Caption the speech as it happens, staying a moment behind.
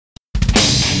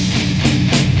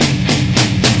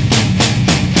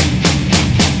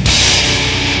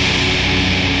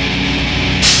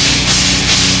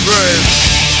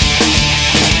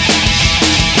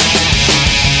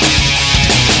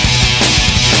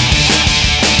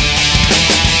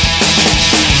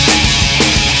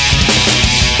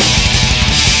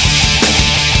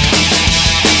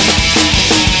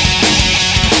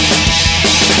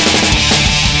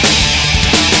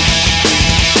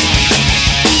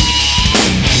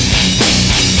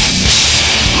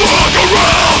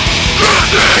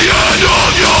the end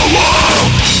of your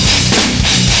world.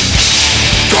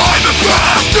 Time has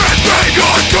passed and they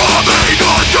are coming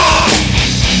undone.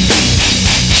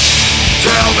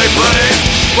 Tell me please,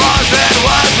 was it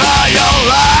worth your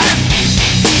life?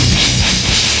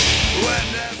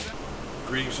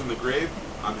 Greetings from the grave.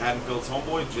 I'm Haddonfield's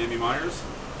homeboy, Jamie Myers.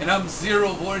 And I'm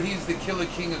Zero Voorhees, the Killer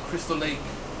King of Crystal Lake.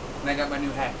 And I got my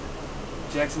new hat.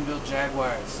 Jacksonville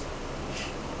Jaguars.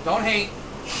 Don't hate.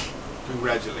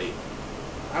 Congratulate.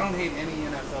 I don't hate any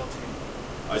NFL team.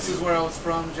 This do. is where I was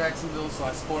from, Jacksonville, so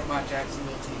I support my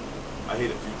Jacksonville team. I hate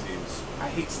a few teams. I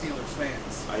hate Steelers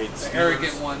fans. I hate the Steelers.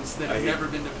 arrogant ones that have never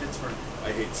been to Pittsburgh.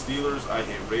 I hate Steelers. I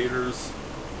hate Raiders.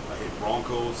 I hate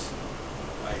Broncos.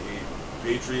 I hate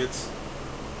Patriots.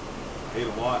 I hate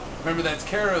a lot. Remember, that's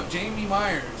care of Jamie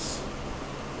Myers.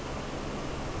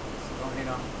 So don't hate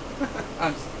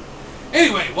on.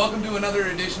 Anyway, welcome to another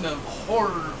edition of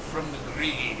Horror from the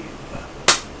Grave.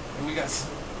 And we got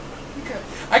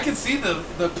I can see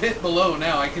the pit below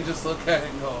now. I can just look at it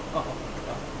and go, oh my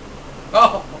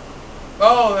god.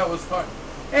 Oh, that was hard.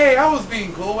 Hey, I was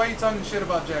being cool. Why are you talking shit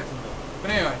about Jacksonville?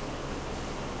 But anyway.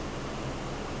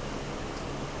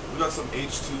 We got some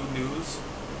H2 news.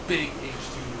 Big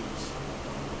H2 news.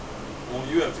 Well,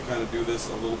 you have to kind of do this,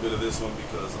 a little bit of this one,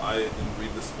 because I didn't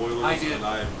read the spoilers. I did. And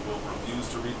I will refuse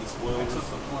to read the spoilers. I took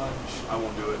the plunge. I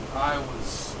won't do it. I was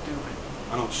stupid.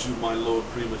 I don't shoot my load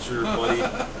premature, buddy.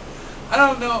 I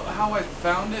don't know how I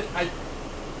found it. I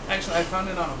found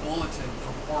it on a bulletin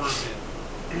from HorrorVid.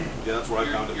 Yeah, that's where I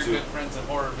found it your too. Your good friends at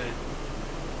HorrorVid.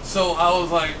 So I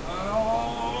was like,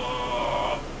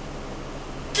 oh,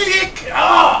 dick!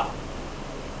 Ah!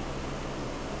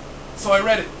 So I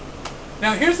read it.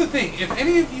 Now here's the thing. If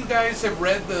any of you guys have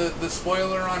read the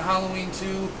spoiler on Halloween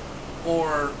 2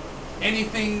 or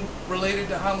anything related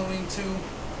to Halloween 2,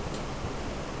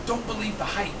 don't believe the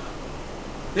hype.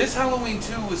 This Halloween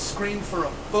 2 was screened for a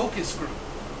focus group,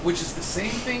 which is the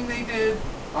same thing they did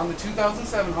on the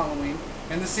 2007 Halloween,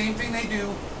 and the same thing they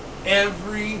do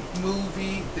every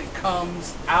movie that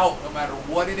comes out, no matter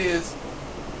what it is.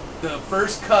 The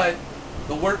first cut,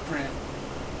 the work print,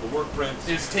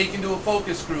 is taken to a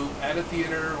focus group at a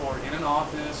theater or in an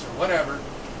office or whatever,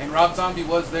 and Rob Zombie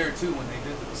was there too when they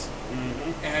did this.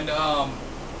 Mm-hmm. And a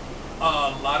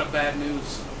lot of bad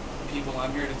news, people.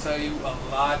 I'm here to tell you a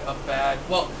lot of bad.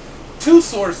 Well, two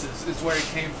sources is where it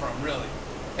came from, really.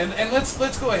 And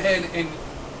let's go ahead and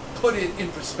put it in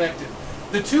perspective.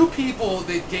 The two people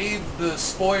that gave the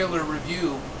spoiler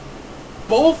review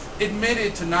both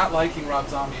admitted to not liking Rob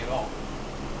Zombie at all.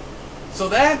 So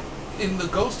that, in the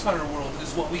ghost hunter world,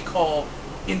 is what we call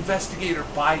investigator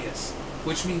bias,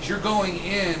 which means you're going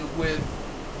in with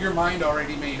your mind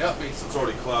already made up, basically. It's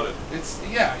already clouded.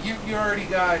 You already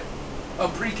got a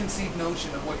preconceived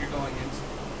notion of what you're going into.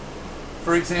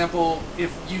 For example,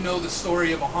 if you know the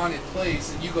story of a haunted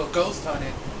place and you go ghost hunt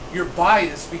it, you're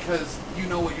biased because you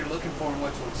know what you're looking for and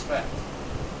what to expect.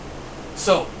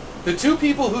 So, the two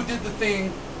people who did the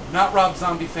thing, not Rob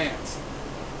Zombie fans.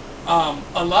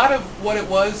 A lot of what it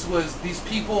was these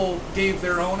people gave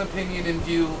their own opinion and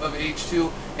view of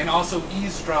H2 and also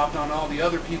eavesdropped on all the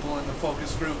other people in the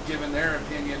focus group giving their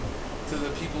opinion to the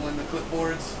people in the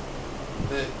clipboards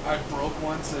that I broke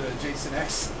once at a Jason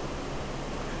X.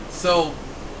 So,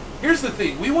 here's the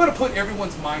thing. We want to put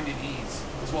everyone's mind at ease,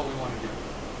 is what we want to do.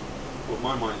 Put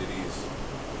my mind at ease.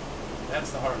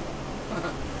 That's the hard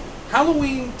one.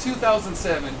 Halloween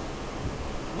 2007,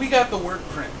 we got the work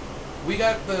print. We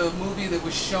got the movie that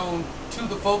was shown to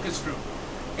the focus group.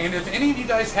 And if any of you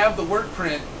guys have the work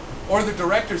print, or the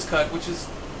director's cut, which is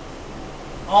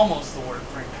almost the work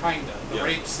print, kinda. The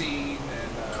rape scene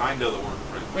and... kinda the work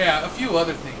print. Yeah, a few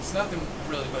other things. Nothing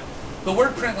really, but the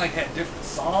work print had different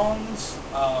songs,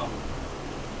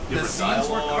 the scenes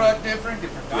were cut different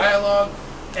dialogue,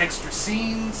 extra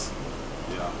scenes,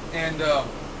 and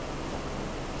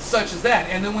such as that.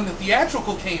 And then when the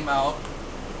theatrical came out,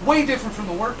 way different from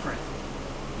the work print.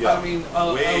 Yeah, I mean,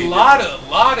 a lot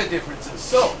of differences.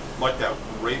 So, like that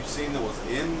rape scene that was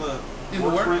in the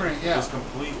work print, was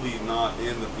completely not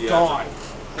in the gone.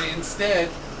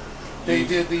 theatrical. They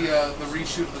did the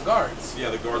reshoot of the guards.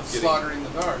 Yeah, the guards slaughtering the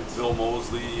guards. Bill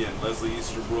Moseley and Leslie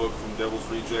Easterbrook from Devil's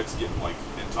Rejects getting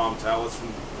and Tom Tallis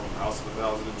from House of a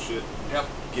Thousand and shit. Yep.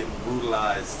 Getting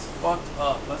brutalized. Fucked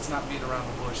up. Let's not beat around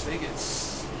the bush. They get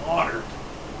slaughtered.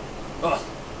 Ugh.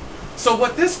 So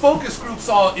what this focus group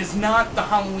saw is not the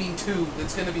Halloween 2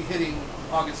 that's going to be hitting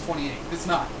August 28th. It's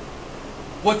not.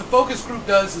 What the focus group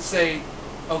does is say,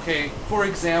 okay, for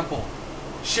example,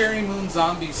 Sherry Moon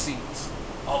zombie scenes.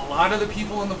 A lot of the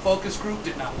people in the focus group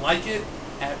did not like it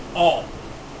at all.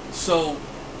 So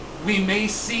we may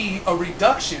see a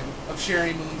reduction of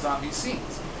Sherry Moon zombie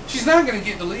scenes. She's not going to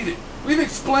get deleted. We've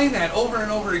explained that over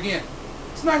and over again.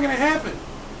 It's not going to happen.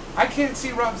 I can't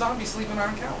see Rob Zombie sleeping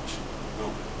on a couch.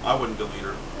 No, I wouldn't delete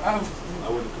her. I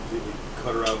wouldn't completely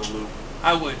cut her out of the loop.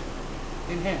 I would.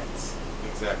 Enhance.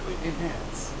 Exactly.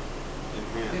 Enhance.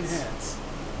 Enhance. Enhance.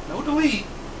 No delete.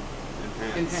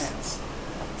 Enhance. Enhance.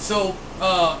 So,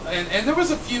 and there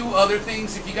was a few other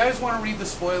things. If you guys want to read the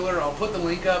spoiler, I'll put the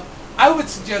link up. I would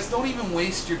suggest don't even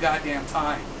waste your goddamn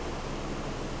time.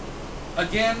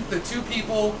 Again, the two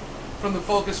people from the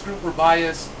focus group were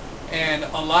biased, and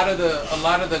a lot of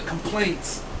the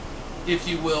complaints, if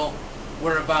you will,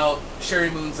 were about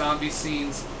Sherry Moon zombie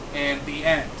scenes and the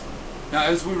end. Now,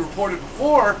 as we reported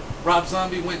before, Rob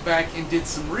Zombie went back and did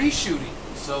some reshooting,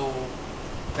 so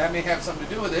that may have something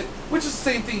to do with it, which is the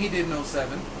same thing he did in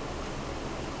 07.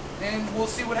 And we'll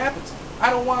see what happens. I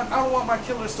don't want my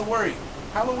killers to worry.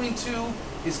 Halloween 2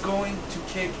 is going to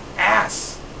kick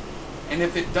ass. And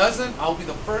if it doesn't, I'll be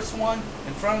the first one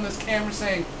in front of this camera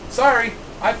saying, sorry,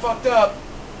 I fucked up.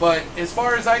 But as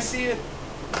far as I see it,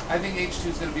 I think H2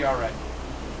 is going to be alright.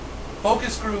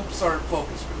 Focus groups are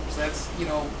focus groups. That's, you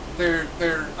know,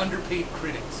 they're underpaid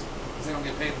critics. Because they don't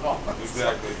get paid at all.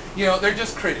 Exactly. So, you know, they're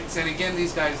just critics. And again,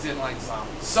 these guys didn't like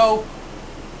zombies. So,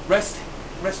 rest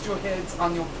your heads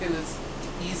on your pillows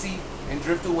easy and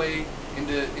drift away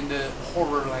into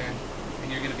horror land,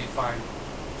 and you're going to be fine.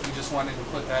 We just wanted to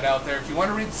put that out there. If you want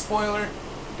to read the spoiler,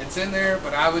 it's in there,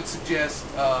 but I would suggest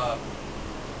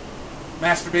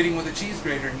masturbating with a cheese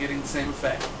grater and getting the same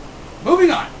effect.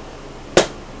 Moving on.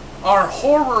 Our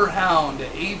horror hound,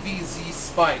 AVZ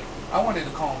Spike. I wanted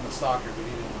to call him the stalker, but he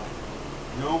didn't like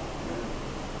it. No.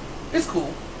 It's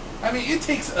cool. I mean, it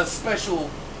takes a special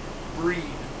breed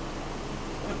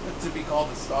to be called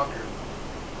a stalker.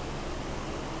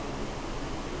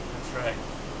 That's right.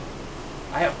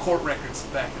 I have court records to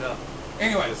back it up.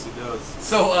 Anyway. Yes, he does.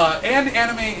 So, and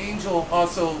Anime Angel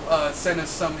also sent us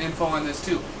some info on this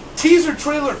too. Teaser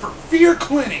trailer for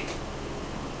FearClinic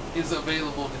is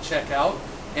available to check out,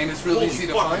 and it's really easy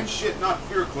to fucking find. Shit, not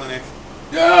FearClinic.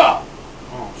 Yeah!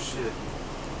 Oh shit.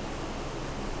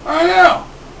 I know!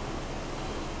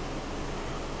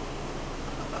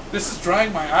 This is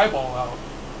drying my eyeball out.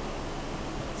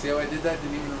 See how I did that?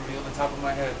 Didn't even reveal the top of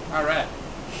my head. Alright.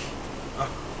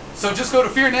 So just go to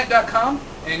fearnet.com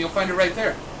and you'll find it right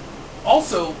there.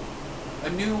 Also, a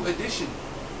new addition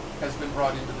has been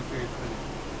brought into the Fear Clinic.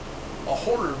 A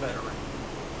horror veteran.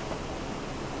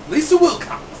 Lisa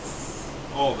Wilcox.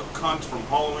 Oh, the cunt from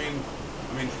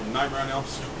from Nightmare on Elm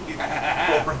Street 4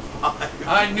 and 5.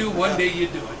 I knew one day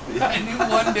you'd do it. I knew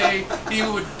one day he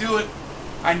would do it.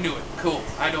 I knew it. Cool.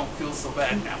 I don't feel so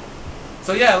bad now.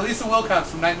 So yeah, Lisa Wilcox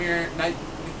from Nightmare on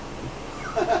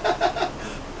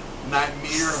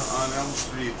Elm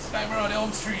Street. Nightmare on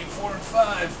Elm Street 4 and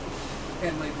 5.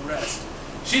 And like the rest.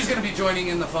 She's going to be joining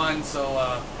in the fun, so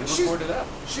look forward to that.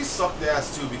 She sucked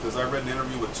ass too, because I read an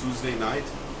interview with Tuesday Night,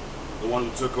 the one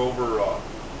who took over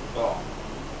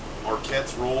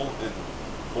Arquette's role in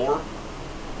 4,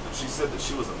 and she said that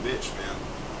she was a bitch, man.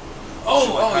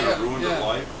 She kind of ruined her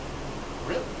life.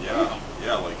 Really? Yeah,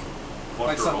 like fucked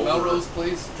like her some over. Melrose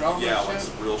Place drama. Yeah, shit? like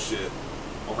some real shit.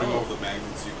 I'll bring over the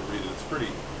magazine so you can read it. It's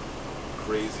pretty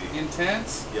crazy.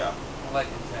 Intense? Yeah. I like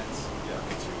intense. Yeah,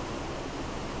 me too.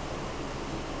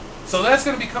 So that's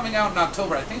going to be coming out in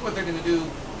October. I think what they're going to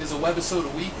do is a webisode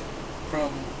a week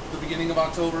from the beginning of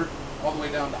October all the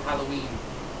way down to Halloween.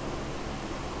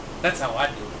 That's how I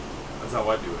do it. That's how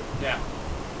I do it. Yeah.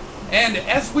 And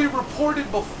as we reported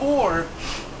before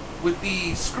with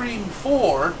the Scream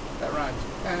 4, that rhymes,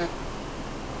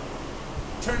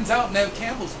 turns out Neve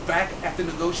Campbell's back at the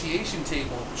negotiation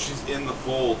table. She's in the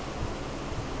fold.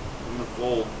 In the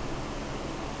fold.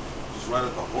 She's right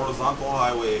at the horizontal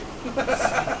highway.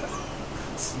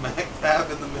 Smack dab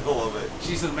in the middle of it.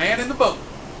 She's the man in the boat.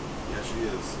 Yeah, she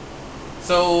is.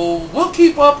 So we'll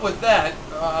keep up with that.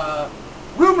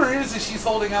 Rumor is that she's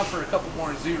holding out for a couple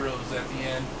more zeros at the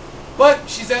end. But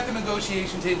she's at the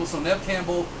negotiation table, so Neve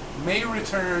Campbell may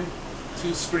return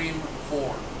to Scream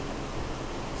 4.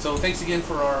 So thanks again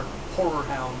for our horror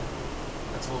hound.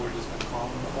 That's what we're just going to call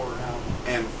him, the horror hound.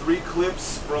 And 3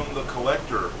 clips from The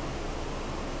Collector.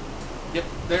 Yep,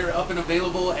 they're up and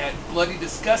available at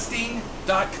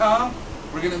bloodydisgusting.com.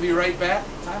 We're going to be right back.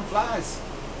 Time flies.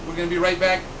 We're going to be right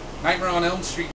back. Nightmare on Elm Street.